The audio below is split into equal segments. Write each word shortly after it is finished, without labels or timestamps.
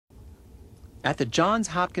At the Johns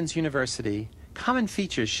Hopkins University, common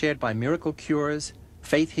features shared by miracle cures,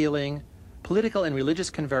 faith healing, political and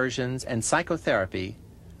religious conversions, and psychotherapy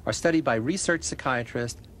are studied by research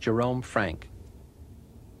psychiatrist Jerome Frank.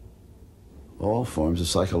 All forms of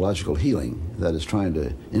psychological healing, that is trying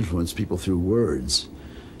to influence people through words,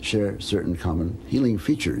 share certain common healing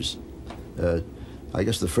features. I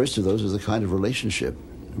guess the first of those is the kind of relationship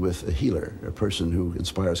with a healer, a person who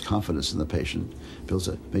inspires confidence in the patient,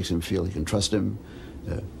 makes him feel he can trust him,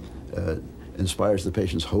 inspires the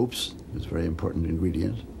patient's hopes, is a very important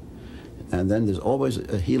ingredient. And then there's always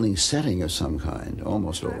a healing setting of some kind,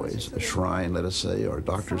 almost always, a shrine, let us say, or a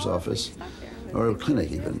doctor's office, or a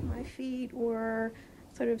clinic even. My feet were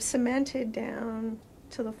sort of cemented down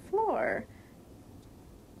to the floor.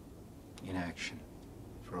 Inaction,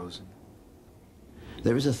 frozen.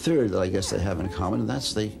 There is a third that I guess they have in common, and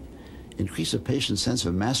that's they increase a patient's sense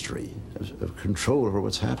of mastery, of control over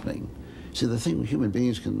what's happening. See, the thing human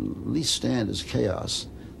beings can least stand is chaos.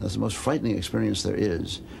 That's the most frightening experience there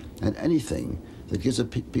is. And anything that gives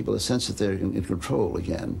people a sense that they're in control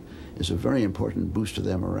again is a very important boost to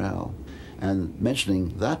their morale. And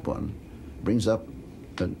mentioning that one brings up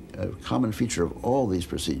a common feature of all these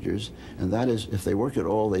procedures, and that is if they work at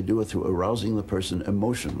all, they do it through arousing the person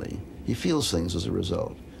emotionally. He feels things as a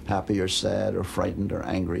result, happy or sad or frightened or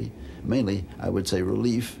angry. Mainly, I would say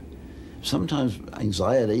relief. Sometimes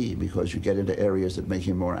anxiety, because you get into areas that make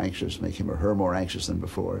him more anxious, make him or her more anxious than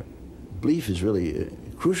before. Belief is really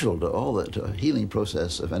crucial to a healing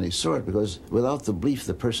process of any sort, because without the belief,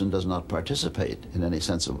 the person does not participate in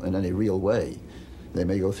any real way. They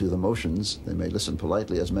may go through the motions, they may listen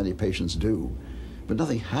politely, as many patients do, but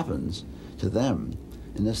nothing happens to them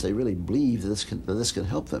unless they really believe that this can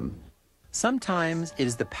help them. Sometimes it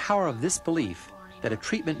is the power of this belief that a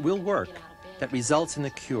treatment will work that results in the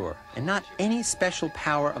cure, and not any special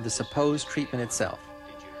power of the supposed treatment itself.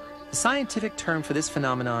 The scientific term for this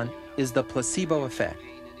phenomenon is the placebo effect.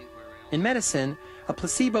 In medicine, a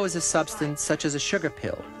placebo is a substance such as a sugar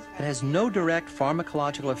pill that has no direct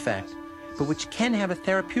pharmacological effect, but which can have a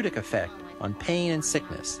therapeutic effect on pain and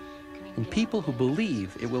sickness in people who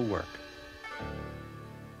believe it will work.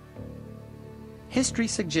 History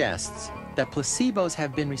suggests that placebos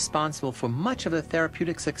have been responsible for much of the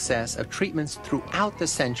therapeutic success of treatments throughout the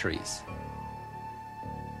centuries.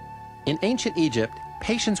 In ancient Egypt,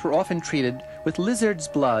 patients were often treated with lizard's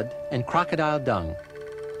blood and crocodile dung.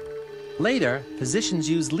 Later, physicians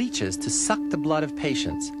used leeches to suck the blood of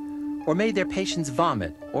patients, or made their patients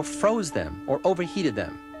vomit, or froze them, or overheated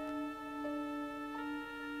them.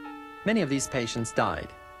 Many of these patients died,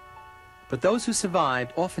 but those who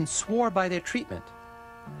survived often swore by their treatment.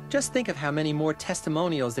 Just think of how many more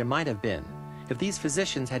testimonials there might have been if these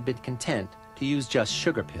physicians had been content to use just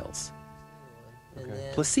sugar pills.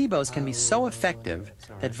 Placebos can be so effective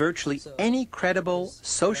that virtually any credible,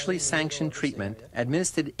 socially sanctioned treatment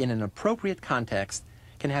administered in an appropriate context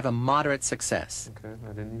can have a moderate success. Okay, I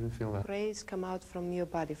didn't even feel that. Rays come out from your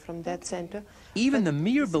body, from that center. Even the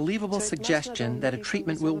mere believable suggestion that a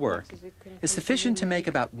treatment will work is sufficient to make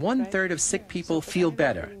about 1/3 of sick people feel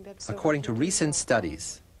better, according to recent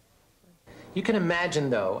studies. You can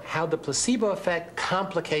imagine, though, how the placebo effect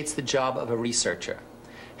complicates the job of a researcher.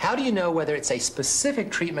 How do you know whether it's a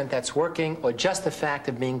specific treatment that's working or just the fact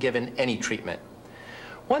of being given any treatment?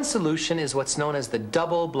 One solution is what's known as the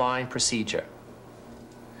double-blind procedure.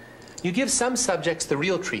 You give some subjects the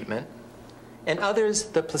real treatment and others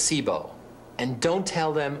the placebo, and don't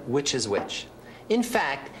tell them which is which. In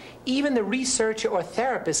fact, even the researcher or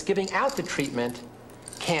therapist giving out the treatment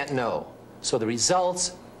can't know, so the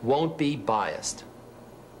results won't be biased.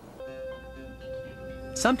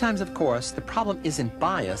 Sometimes, of course, the problem isn't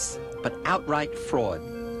bias, but outright fraud.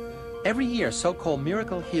 Every year, so-called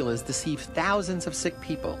miracle healers deceive thousands of sick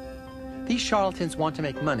people. These charlatans want to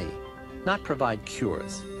make money, not provide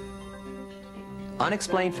cures.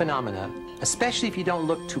 Unexplained phenomena, especially if you don't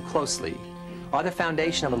look too closely, are the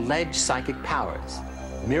foundation of alleged psychic powers,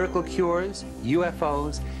 miracle cures,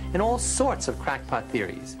 UFOs, and all sorts of crackpot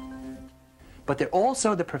theories. But they're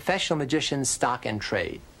also the professional magician's stock and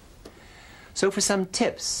trade. So for some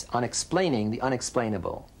tips on explaining the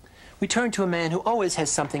unexplainable, we turn to a man who always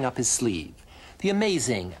has something up his sleeve, the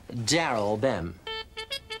amazing Darrell Bem.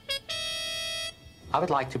 I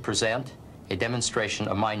would like to present a demonstration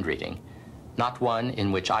of mind reading. Not one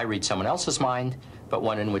in which I read someone else's mind, but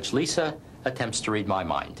one in which Lisa attempts to read my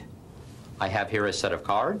mind. I have here a set of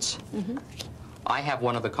cards. I have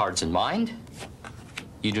one of the cards in mind.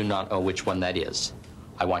 You do not know which one that is.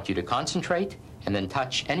 I want you to concentrate and then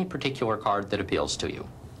touch any particular card that appeals to you.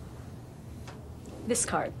 This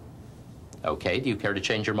card. Okay, do you care to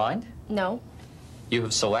change your mind? No. You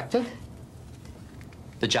have selected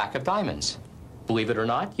the Jack of Diamonds. Believe it or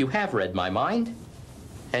not, you have read my mind,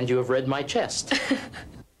 and you have read my chest.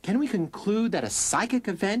 Can we conclude that a psychic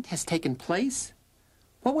event has taken place?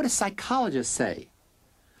 What would a psychologist say?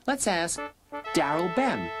 Let's ask Darrell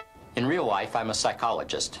Bem. In real life, I'm a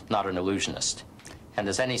psychologist, not an illusionist. And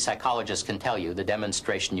as any psychologist can tell you, the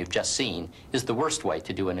demonstration you've just seen is the worst way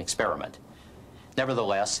to do an experiment.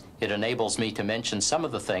 Nevertheless, it enables me to mention some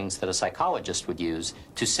of the things that a psychologist would use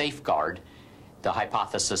to safeguard the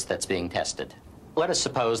hypothesis that's being tested. Let us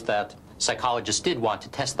suppose that psychologists did want to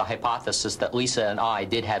test the hypothesis that Lisa and I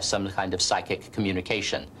did have some kind of psychic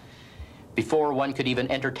communication. Before one could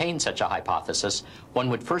even entertain such a hypothesis, one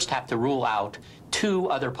would first have to rule out two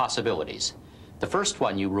other possibilities. The first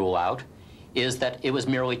one you rule out is that it was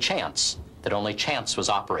merely chance, that only chance was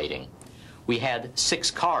operating. We had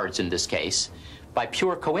 6 cards in this case. By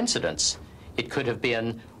pure coincidence, it could have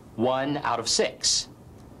been 1 out of 6.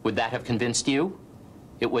 Would that have convinced you?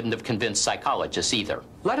 It wouldn't have convinced psychologists either.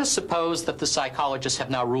 Let us suppose that the psychologists have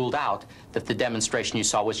now ruled out that the demonstration you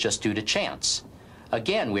saw was just due to chance.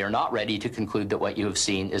 Again, we are not ready to conclude that what you have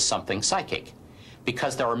seen is something psychic,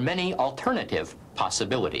 because there are many alternative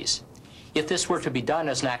possibilities. If this were to be done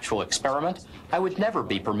as an actual experiment, I would never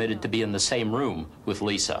be permitted to be in the same room with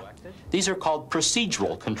Lisa. These are called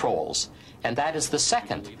procedural controls, and that is the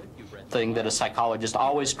second thing that a psychologist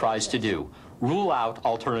always tries to do, rule out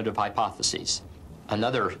alternative hypotheses.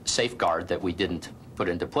 Another safeguard that we didn't put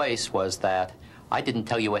into place was that I didn't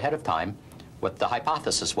tell you ahead of time what the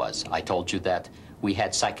hypothesis was. I told you that we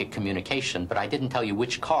had psychic communication, but I didn't tell you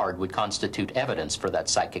which card would constitute evidence for that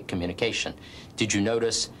psychic communication. Did you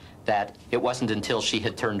notice that it wasn't until she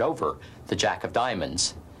had turned over the Jack of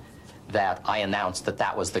Diamonds that I announced that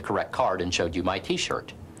that was the correct card and showed you my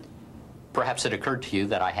T-shirt? Perhaps it occurred to you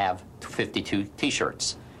that I have 52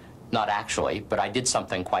 T-shirts. Not actually, but I did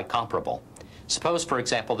something quite comparable. Suppose, for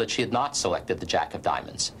example, that she had not selected the Jack of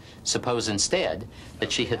Diamonds. Suppose instead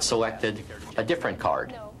that she had selected a different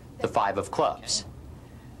card, the 5 of Clubs.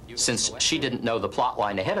 Since she didn't know the plot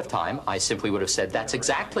line ahead of time, I simply would have said, that's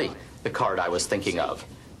exactly the card I was thinking of,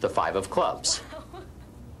 the 5 of Clubs.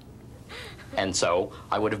 And so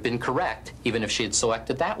I would have been correct even if she had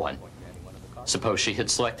selected that one. Suppose she had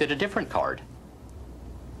selected a different card,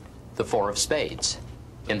 the 4 of Spades.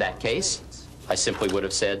 In that case, I simply would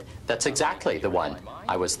have said, that's exactly the one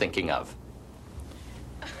I was thinking of.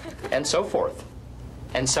 And so forth.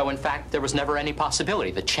 And so, in fact, there was never any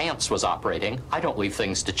possibility. The chance was operating. I don't leave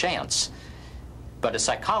things to chance. But a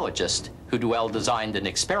psychologist who well-designed an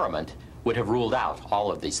experiment would have ruled out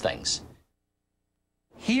all of these things.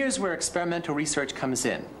 Here's where experimental research comes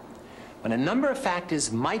in. When a number of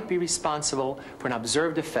factors might be responsible for an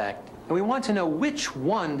observed effect, and we want to know which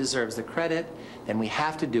one deserves the credit, then we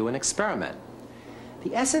have to do an experiment.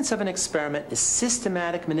 The essence of an experiment is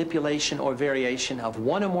systematic manipulation or variation of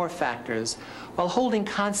one or more factors while holding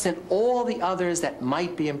constant all the others that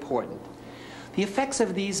might be important. The effects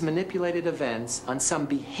of these manipulated events on some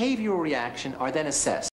behavioral reaction are then assessed.